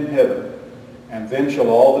of Man in heaven, and then shall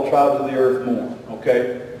all the tribes of the earth mourn.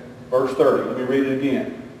 Okay, verse 30, let me read it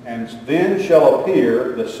again. And then shall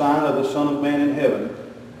appear the sign of the Son of Man in heaven,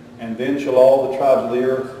 and then shall all the tribes of the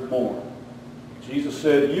earth mourn. Jesus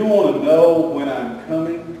said, you want to know when I'm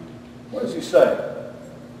coming? What does he say?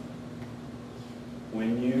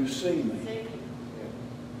 When you see me.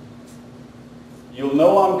 You'll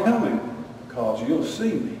know I'm coming because you'll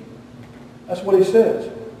see me. That's what he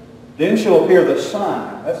says. Then shall appear the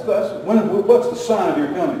sign. What's the sign of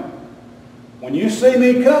your coming? When you see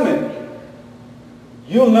me coming,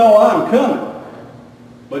 you'll know I'm coming.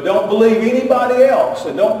 But don't believe anybody else,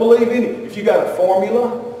 and don't believe any. If you got a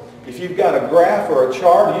formula, if you've got a graph or a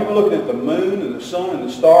chart, you're looking at the moon and the sun and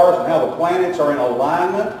the stars and how the planets are in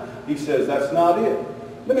alignment, he says that's not it.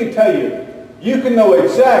 Let me tell you, you can know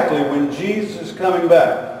exactly when Jesus is coming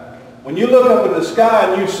back. When you look up in the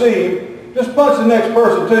sky and you see him, just punch the next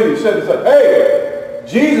person to you. Say, hey,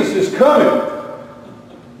 Jesus is coming.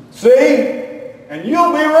 See? And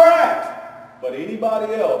you'll be right. But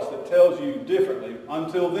anybody else that tells you differently,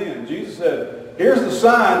 until then, Jesus said, here's the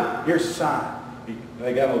sign, here's the sign.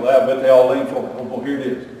 They got a lab, but they all lean forward. Oh, here it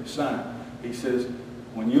is, the sign. He says,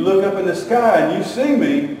 when you look up in the sky and you see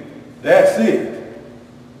me, that's it.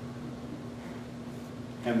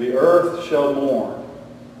 And the earth shall mourn.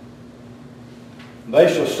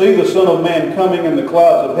 They shall see the Son of Man coming in the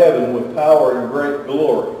clouds of heaven with power and great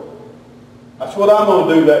glory. That's what I'm going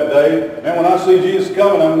to do that day. And when I see Jesus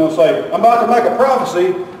coming, I'm going to say, I'm about to make a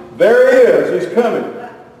prophecy. There he is. He's coming.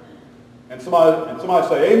 And somebody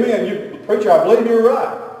say, amen. Preacher, I believe you're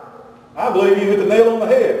right. I believe you hit the nail on the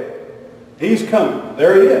head. He's coming.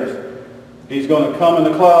 There he is. He's going to come in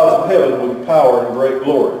the clouds of heaven with power and great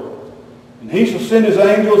glory. And he shall send his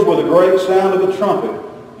angels with a great sound of the trumpet,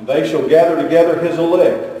 and they shall gather together his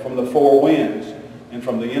elect from the four winds and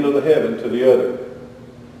from the end of the heaven to the other.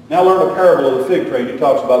 Now learn a parable of the fig tree. He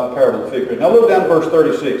talks about the parable of the fig tree. Now look down to verse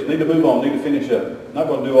 36. Need to move on. Need to finish up. I'm not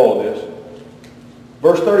going to do all of this.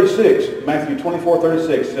 Verse 36, Matthew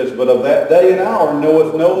 24:36 says, but of that day and hour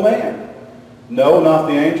knoweth no man. No, not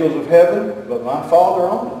the angels of heaven, but my Father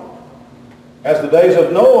only. As the days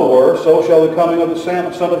of Noah were, so shall the coming of the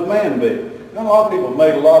Son of Man be. Now, a lot of people have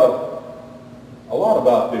made a lot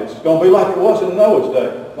about this. It's going to be like it was in Noah's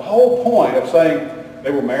day. The whole point of saying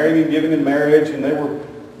they were marrying and giving in marriage, and they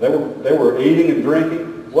were eating and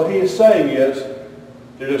drinking. What he is saying is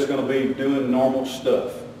they're just going to be doing normal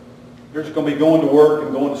stuff. They're just going to be going to work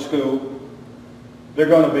and going to school. They're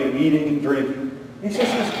going to be eating and drinking. He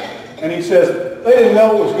says they didn't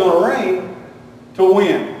know it was going to rain till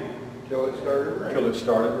when? Till it started raining. Till it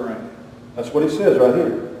started raining. That's what he says right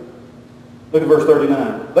here. Look at verse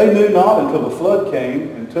 39. They knew not until the flood came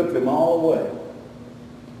and took them all away.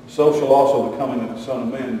 So shall also the coming of the Son of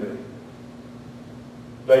Man be.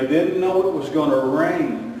 They didn't know it was going to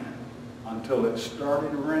rain until it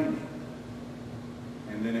started raining.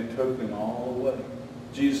 And then it took them all away.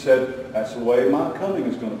 Jesus said, that's the way my coming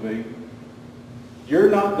is going to be. You're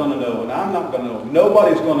not going to know, and I'm not going to know.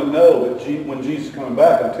 Nobody's going to know that when Jesus is coming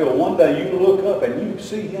back until one day you look up and you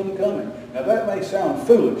see him coming. Now that may sound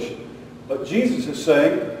foolish, but Jesus is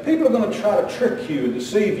saying people are going to try to trick you and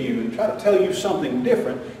deceive you and try to tell you something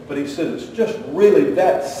different, but he says it's just really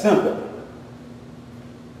that simple.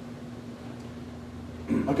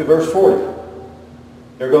 Look at verse 40.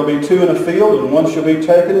 There are going to be two in a field, and one shall be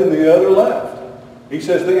taken and the other left. He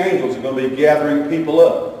says the angels are going to be gathering people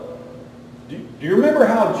up. Do you remember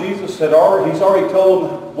how Jesus had he's already told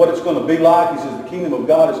them what it's going to be like? He says the kingdom of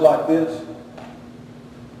God is like this.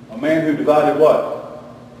 A man who divided what?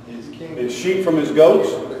 His sheep from his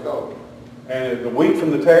goats, and the wheat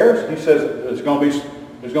from the tares. He says there's going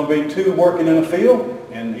to be two working in a field,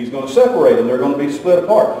 and he's going to separate them. They're going to be split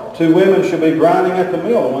apart. Two women shall be grinding at the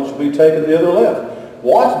mill, and one shall be taken, the other left.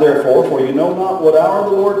 Watch therefore, for you know not what hour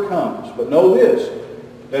the Lord comes. But know this,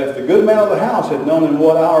 that if the good man of the house had known in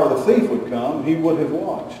what hour the thief would come, he would have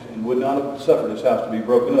watched, and would not have suffered his house to be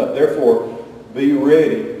broken up. Therefore, be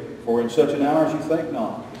ready, for in such an hour as you think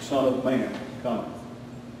not, the Son of Man cometh.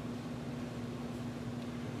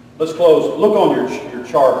 Let's close. Look on your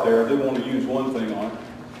chart there. I do want to use one thing on it.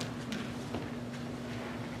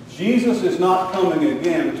 Jesus is not coming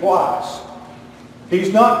again twice.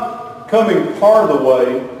 He's not coming part of the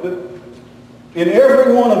way. But in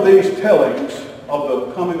every one of these tellings of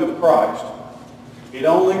the coming of Christ, it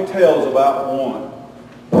only tells about one.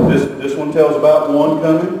 This one tells about one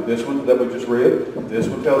coming. This one that we just read. This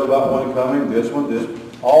one tells about one coming. This,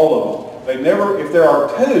 all of them. They never, if there are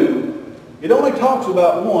two, it only talks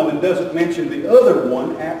about one and doesn't mention the other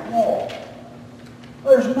one at all.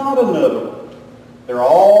 There's not another one. They're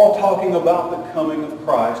all talking about the coming of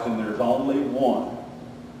Christ, and there's only one.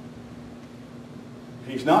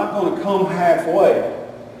 He's not going to come halfway,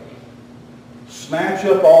 snatch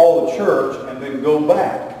up all the church, and then go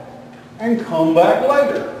back, and come back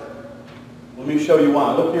later. Let me show you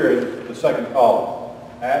why. Look here at the second column,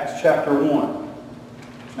 Acts chapter 1.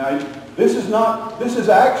 Now, this is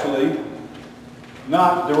actually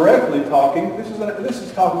not directly talking. This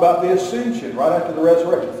is talking about the ascension right after the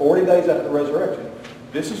resurrection, 40 days after the resurrection.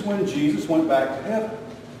 This is when Jesus went back to heaven.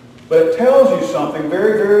 But it tells you something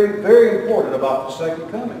very, very, very important about the second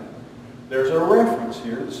coming. There's a reference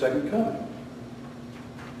here to the second coming.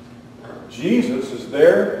 Jesus is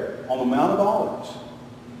there on the Mount of Olives.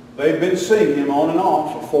 They've been seeing him on and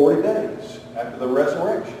off for 40 days after the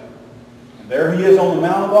resurrection. And there he is on the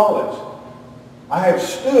Mount of Olives. I have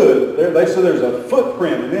stood there. They say there's a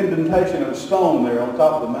footprint, an indentation of a stone there on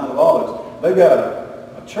top of the Mount of Olives. They've got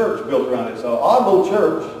a church built around it. It's an odd little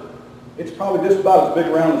church. It's probably just about as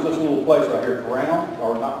big around as this little place right here. Round,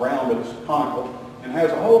 or not round, but it's conical, and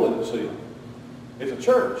has a hole in the ceiling. It's a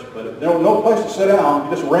church, but there's no place to sit down.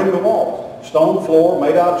 You just ring the walls. Stone floor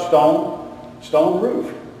made out of stone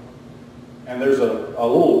roof. And there's a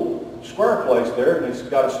little square place there, and it's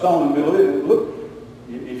got a stone in the middle of it. Look,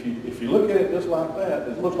 if you look at it just like that,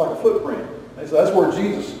 it looks like a footprint. So that's where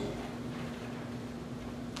Jesus,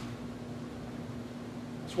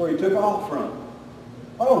 that's where he took off from.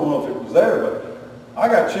 I don't know if it was there, but I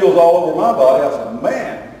got chills all over my body. I said,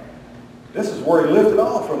 man, this is where he lifted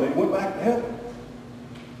off from. He went back to heaven.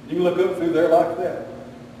 You can look up through there like that.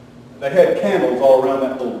 They had candles all around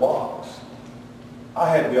that little box. I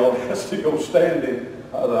had the audacity to go stand in.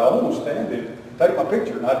 I said, I want to stand in. Take my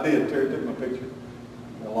picture. And I did. Terry took my picture.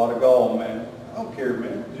 A lot of gall, man. I don't care,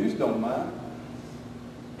 man. Jesus don't mind.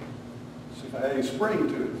 See if I had any spring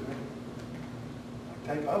to it.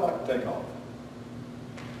 I like to take off.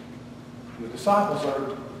 The disciples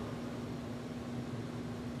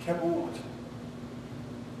kept on watching.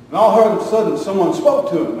 And all of a sudden, someone spoke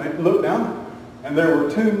to them. They looked down, and there were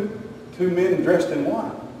two men dressed in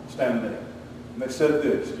white standing there. And they said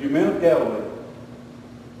this, you men of Galilee,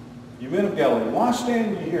 why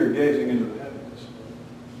stand ye here gazing into the heavens?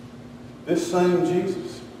 This same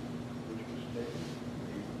Jesus,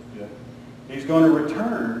 he's going to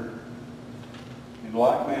return in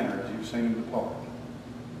like manner as you've seen him depart.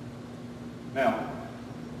 Now,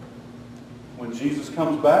 when Jesus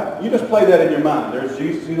comes back, you just play that in your mind. There's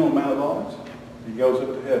Jesus, he's on the Mount of Olives. He goes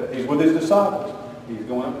up to heaven. He's with his disciples. He's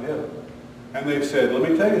going up to heaven. And they've said, let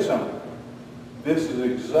me tell you something. This is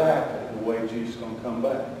exactly the way Jesus is going to come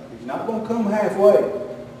back. He's not going to come halfway.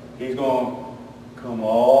 He's going to come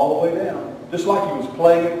all the way down. Just like he was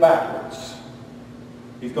playing it backwards.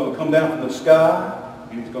 He's going to come down from the sky,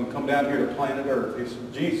 and he's going to come down here to planet Earth.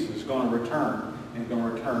 Jesus is going to return, and he's going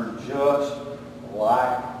to return just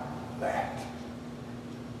like that.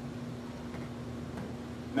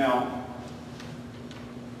 Now,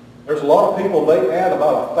 there's a lot of people, they add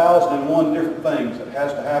about 1,001 different things that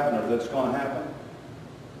has to happen or that's going to happen.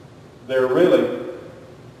 There are really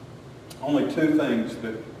only two things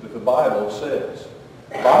that the Bible says.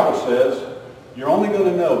 The Bible says you're only going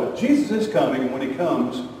to know that Jesus is coming, and when he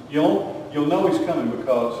comes, you'll know he's coming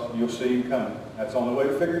because you'll see him coming. That's the only way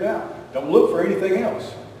to figure it out. Don't look for anything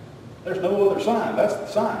else. There's no other sign. That's the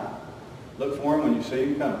sign. Look for him when you see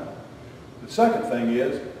him coming. The second thing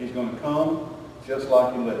is he's going to come just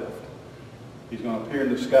like he left. He's going to appear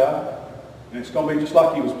in the sky, and it's going to be just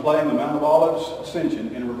like he was playing the Mount of Olives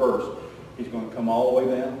ascension in reverse. He's going to come all the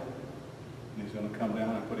way down, and he's going to come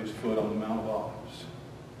down and put his foot on the Mount of Olives.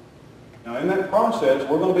 Now, in that process,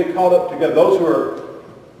 we're going to be caught up together. Those who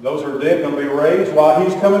are dead are going to be raised while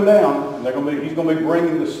he's coming down. And he's going to be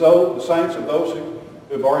bringing the saints of those who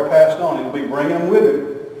have already passed on. He'll be bringing them with him.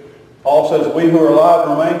 Paul says, we who are alive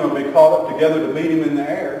and remain are going to be caught up together to meet him in the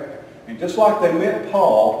air. And just like they met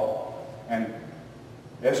Paul and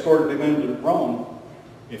escorted him into Rome,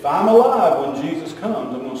 if I'm alive when Jesus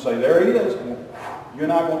comes, I'm going to say, there he is. You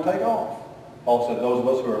and I are going to take off. Paul said, those of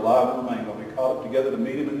us who are alive and remain are going to be caught up together to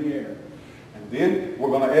meet him in the air. And then we're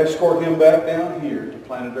going to escort him back down here to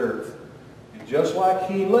planet Earth. And just like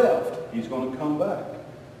he left, he's going to come back.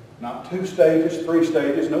 Not 2 stages, 3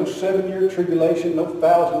 stages, no 7-year tribulation, no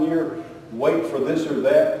 1,000-year wait for this or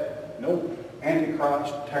that, no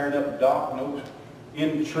Antichrist tearing up dock, no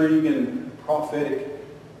intrigue and prophetic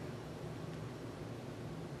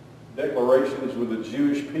declarations with the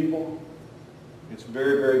Jewish people. It's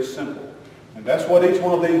very, very simple. And that's what each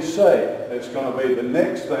one of these say. It's going to be the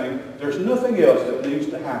next thing. There's nothing else that needs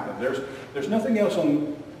to happen. There's nothing else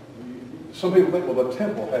on... Some people think, well, the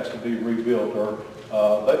temple has to be rebuilt, or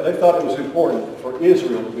they thought it was important for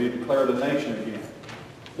Israel to be declared a nation again.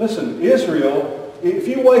 Listen, Israel, if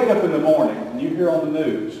you wake up in the morning and you hear on the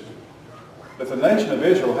news that the nation of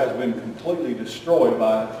Israel has been completely destroyed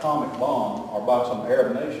by an atomic bomb or by some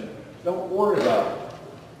Arab nation, don't worry about it.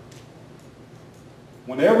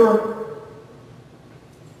 Whenever,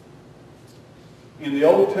 in the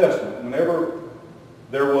Old Testament, whenever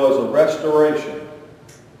there was a restoration,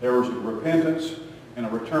 there was a repentance and a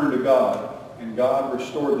return to God, and God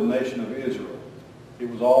restored the nation of Israel. It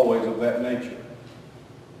was always of that nature.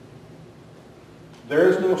 There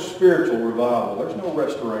is no spiritual revival. There's no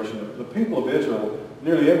restoration. The people of Israel,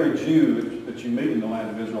 nearly every Jew that you meet in the land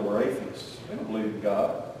of Israel are atheists. They don't believe in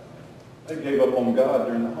God. They gave up on God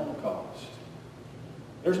during the Holocaust.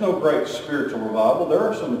 There's no great spiritual revival. There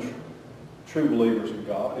are some true believers in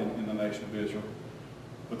God in the nation of Israel.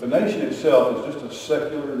 But the nation itself is just a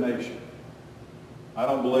secular nation. I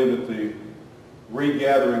don't believe that the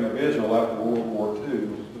regathering of Israel after World War II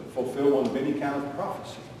was the fulfillment of any kind of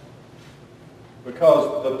prophecy.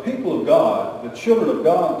 Because the people of God, the children of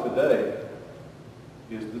God today,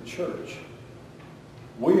 is the church.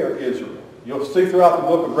 We are Israel. You'll see throughout the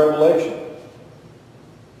book of Revelation,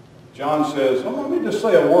 John says, let me just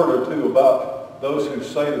say a word or two about those who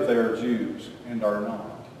say that they are Jews and are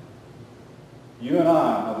not. You and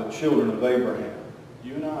I are the children of Abraham.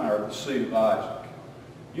 You and I are the seed of Isaac.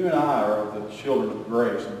 You and I are the children of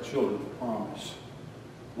grace and the children of promise.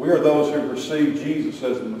 We are those who receive Jesus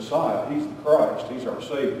as the Messiah. He's the Christ. He's our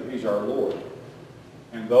Savior. He's our Lord.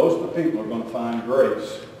 And those are the people who are going to find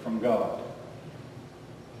grace from God.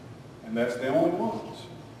 And that's the only ones.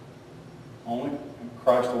 Only in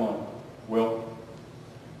Christ alone. Well,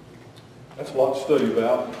 that's a lot to study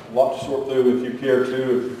about, a lot to sort through if you care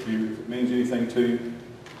to, if it means anything to you.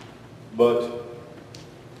 But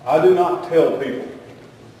I do not tell people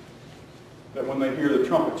that when they hear the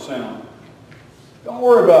trumpet sound, don't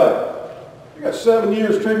worry about it. You got 7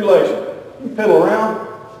 years tribulation. You can fiddle around,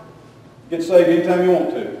 get saved anytime you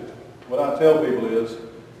want to. What I tell people is,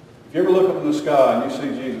 if you ever look up in the sky and you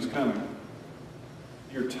see Jesus coming,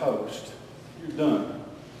 you're toast. You're done.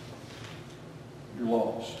 You're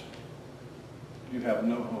lost. You have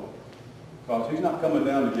no hope. Because he's not coming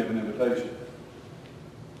down to give an invitation.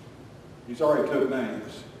 He's already took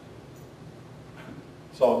names.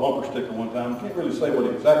 Saw a bumper sticker one time. I can't really say what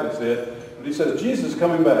he exactly said, but he says, Jesus is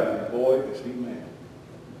coming back. And boy, is he mad.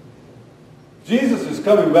 Jesus is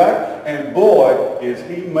coming back, and boy, is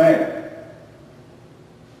he mad.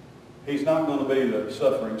 He's not going to be the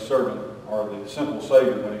suffering servant or the simple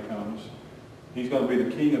Savior when he comes. He's going to be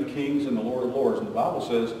the King of Kings and the Lord of Lords. And the Bible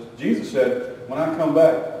says, Jesus said, when I come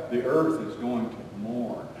back, the earth is going to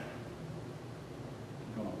mourn.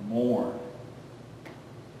 It's going to mourn.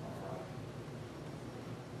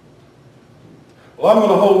 Well, I'm going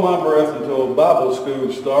to hold my breath until Bible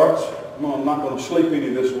school starts. I'm not going to sleep any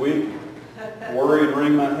this week. Worry and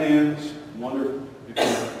wring my hands. Wonder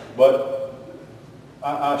but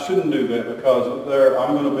I shouldn't do that because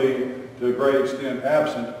I'm going to be, to a great extent,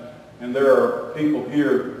 absent. And there are people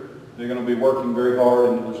here that are going to be working very hard,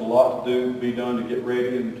 and there's a lot to be done to get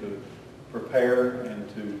ready and to prepare and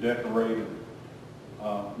to decorate.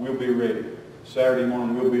 We'll be ready. Saturday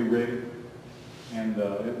morning we'll be ready, and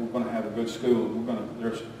we're going to have a good school.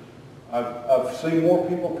 I've seen more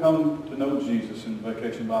people come to know Jesus in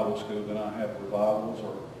Vacation Bible School than I have revivals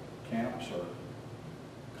or camps or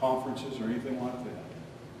conferences or anything like that.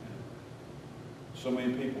 So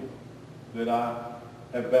many people that I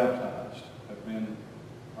have baptized,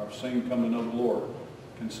 I've seen come to know the Lord,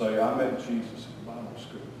 can say, I met Jesus in Bible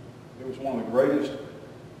school. It was one of the greatest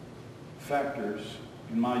factors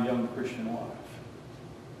in my young Christian life.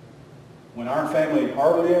 When our family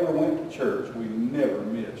hardly ever went to church, we never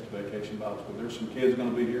missed Vacation Bible School. There's some kids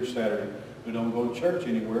going to be here Saturday who don't go to church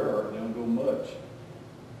anywhere or they don't go much.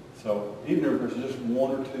 So even if there's just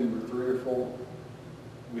 1 or 2 or 3 or 4,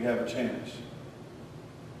 we have a chance.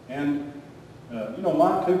 And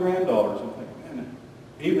my 2 granddaughters, I'm thinking, man,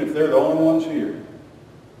 even if they're the only ones here,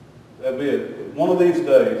 that'd be it. One of these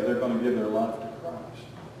days, they're going to give their life to Christ.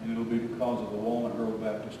 And it'll be because of the Walnut Grove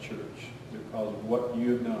Baptist Church, because of what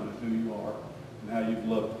you have done and who you are and how you've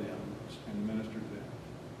loved them and ministered to them.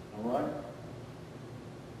 All right?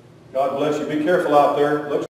 God bless you. Be careful out there.